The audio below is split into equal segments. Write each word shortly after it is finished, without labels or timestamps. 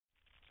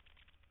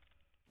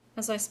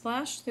As I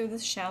splashed through the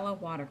shallow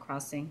water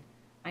crossing,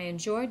 I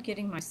enjoyed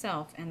getting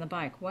myself and the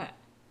bike wet.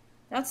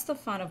 That's the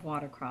fun of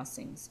water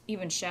crossings,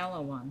 even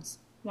shallow ones,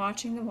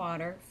 watching the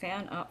water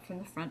fan up from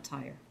the front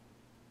tire.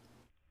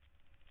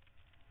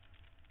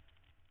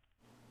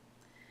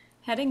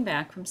 Heading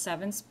back from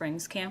Seven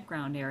Springs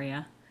campground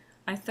area,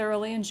 I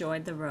thoroughly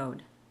enjoyed the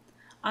road.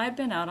 I had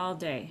been out all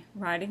day,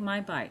 riding my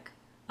bike,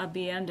 a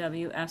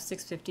BMW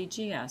F650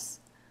 GS,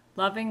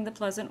 loving the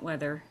pleasant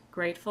weather,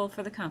 grateful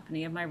for the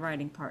company of my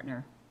riding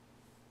partner.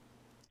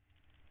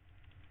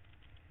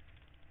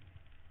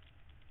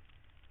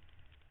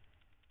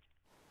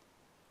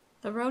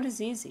 The road is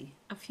easy,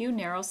 a few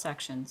narrow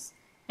sections,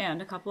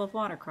 and a couple of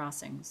water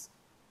crossings.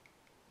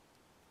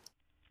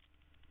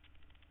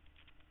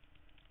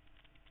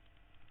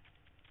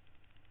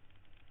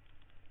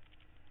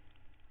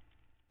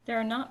 There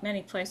are not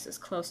many places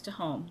close to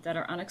home that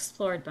are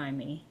unexplored by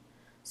me,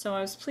 so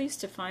I was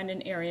pleased to find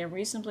an area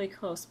reasonably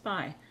close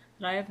by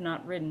that I have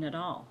not ridden at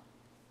all.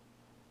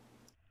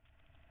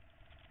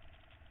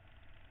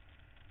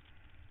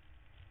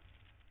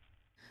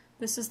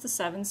 This is the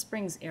Seven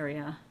Springs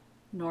area,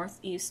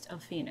 northeast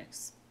of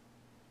Phoenix.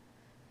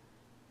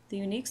 The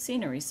unique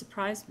scenery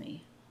surprised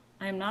me.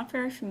 I am not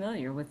very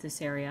familiar with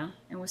this area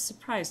and was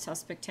surprised how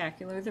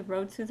spectacular the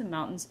road through the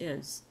mountains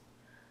is.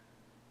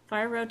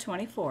 Fire Road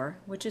 24,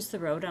 which is the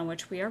road on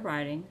which we are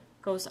riding,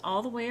 goes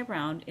all the way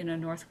around in a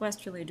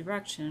northwesterly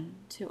direction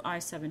to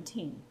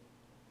I-17.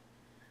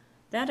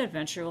 That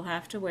adventure will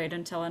have to wait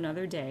until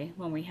another day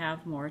when we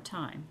have more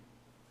time.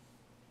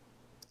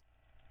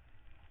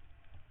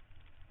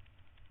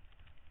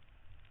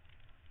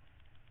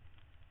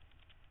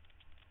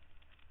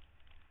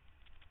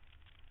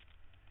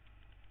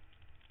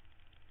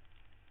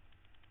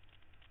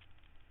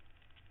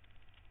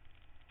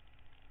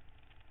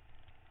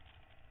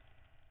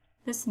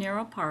 This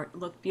narrow part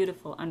looked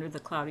beautiful under the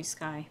cloudy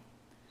sky.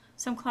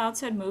 Some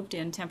clouds had moved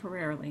in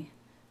temporarily,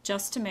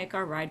 just to make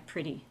our ride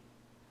pretty.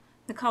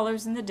 The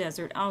colors in the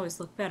desert always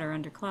look better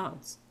under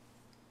clouds.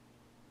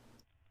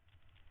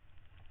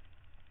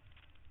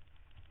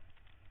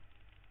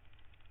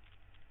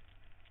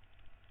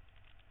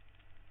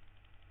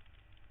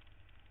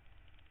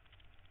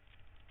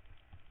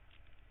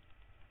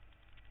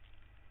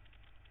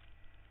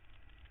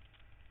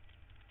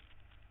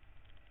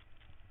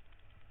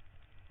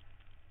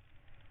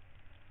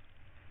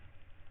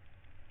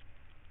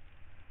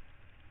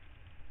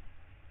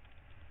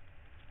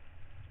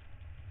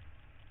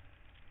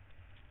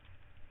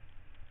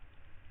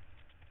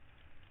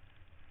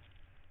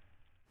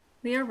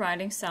 We are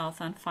riding south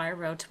on Fire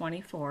Road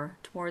 24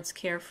 towards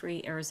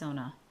Carefree,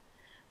 Arizona,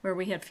 where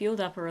we had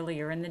fueled up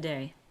earlier in the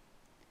day.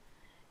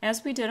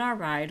 As we did our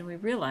ride, we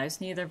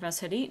realized neither of us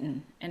had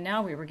eaten, and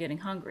now we were getting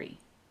hungry.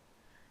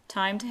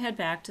 Time to head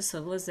back to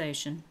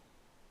civilization.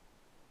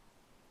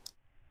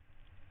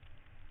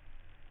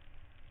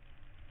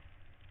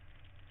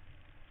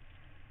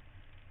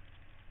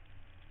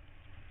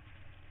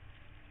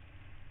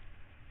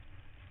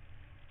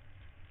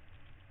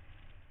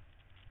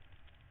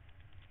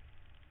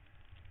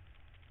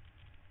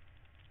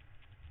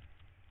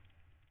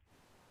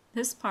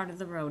 This part of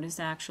the road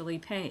is actually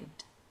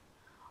paved.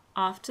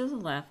 Off to the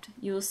left,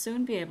 you will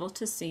soon be able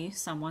to see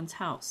someone's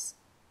house.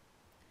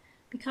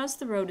 Because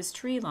the road is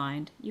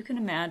tree-lined, you can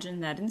imagine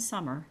that in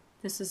summer,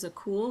 this is a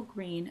cool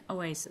green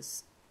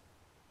oasis.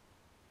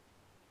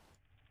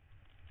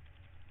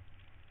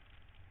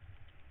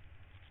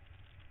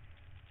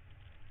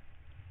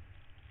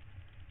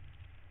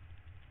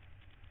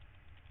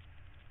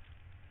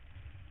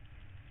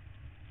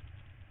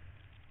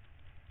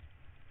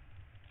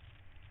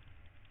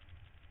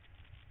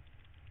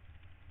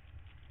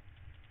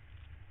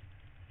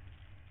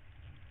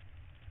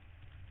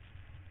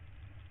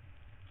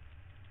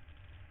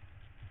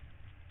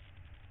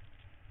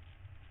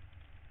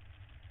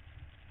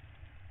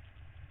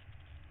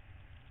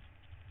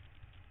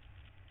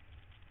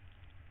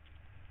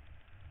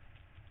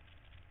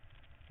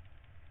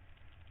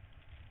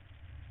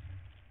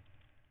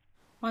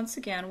 Once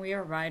again, we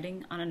are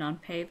riding on an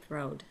unpaved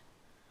road.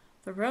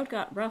 The road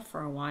got rough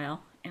for a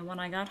while, and when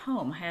I got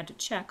home I had to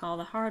check all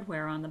the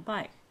hardware on the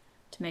bike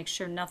to make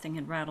sure nothing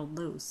had rattled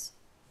loose.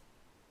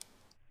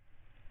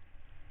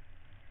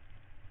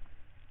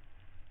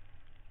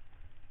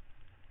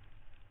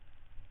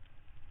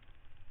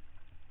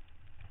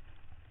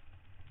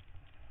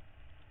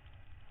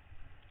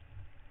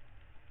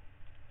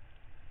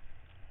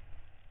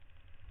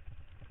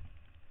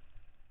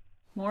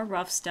 More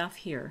rough stuff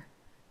here,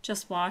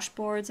 just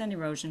washboards and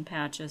erosion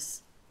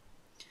patches.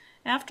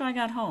 After I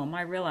got home,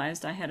 I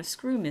realized I had a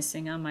screw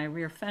missing on my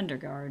rear fender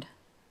guard.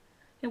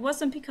 It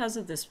wasn't because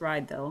of this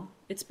ride, though.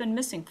 It's been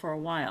missing for a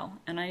while,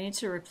 and I need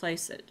to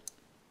replace it.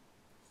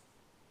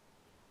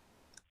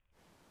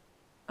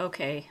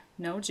 Okay,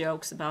 no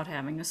jokes about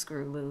having a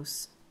screw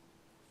loose.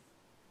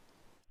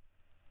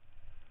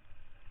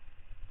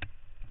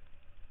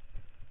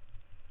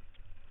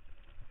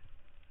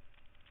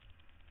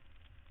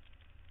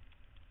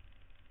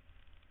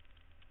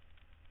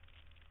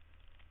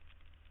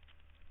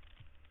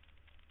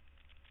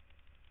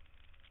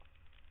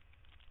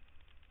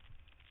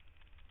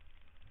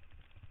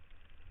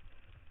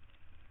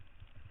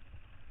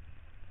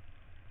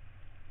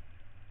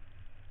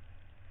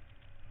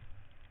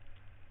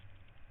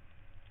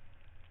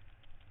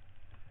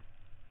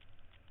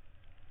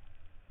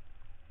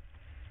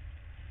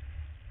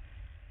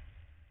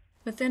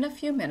 Within a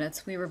few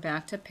minutes, we were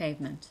back to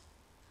pavement.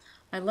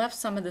 I left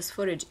some of this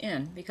footage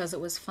in because it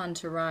was fun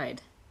to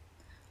ride.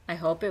 I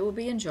hope it will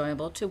be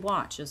enjoyable to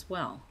watch as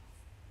well.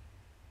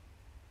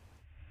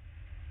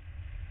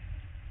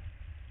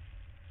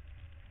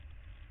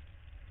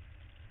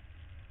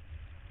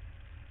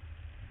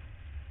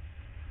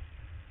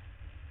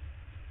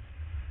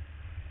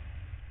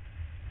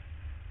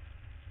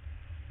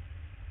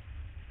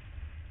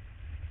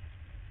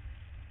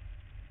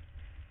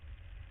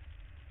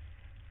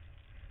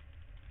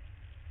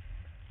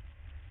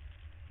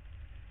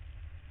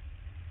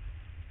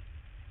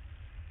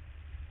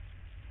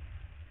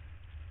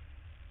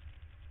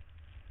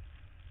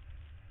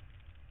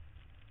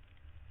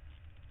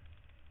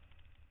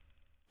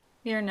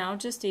 We are now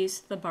just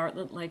east of the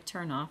Bartlett Lake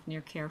turnoff near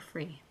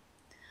Carefree.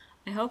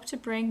 I hope to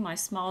bring my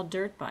small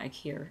dirt bike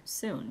here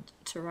soon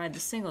to ride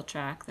the single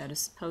track that is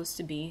supposed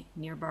to be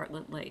near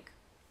Bartlett Lake.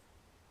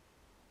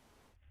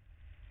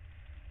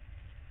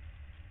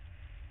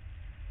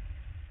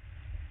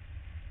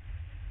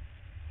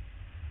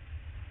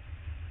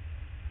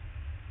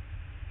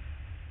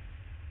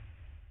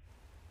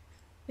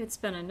 It's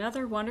been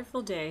another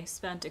wonderful day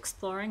spent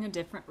exploring a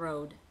different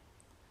road.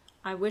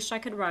 I wish I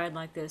could ride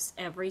like this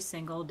every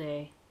single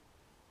day.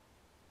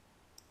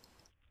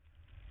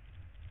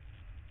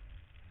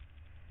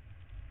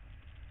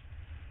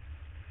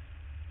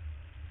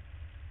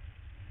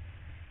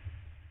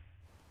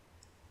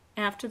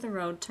 After the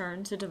road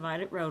turned to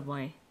divided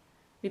roadway,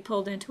 we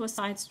pulled into a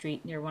side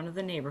street near one of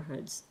the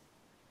neighborhoods.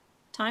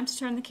 Time to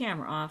turn the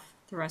camera off,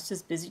 the rest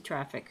is busy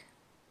traffic.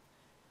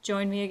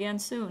 Join me again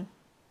soon.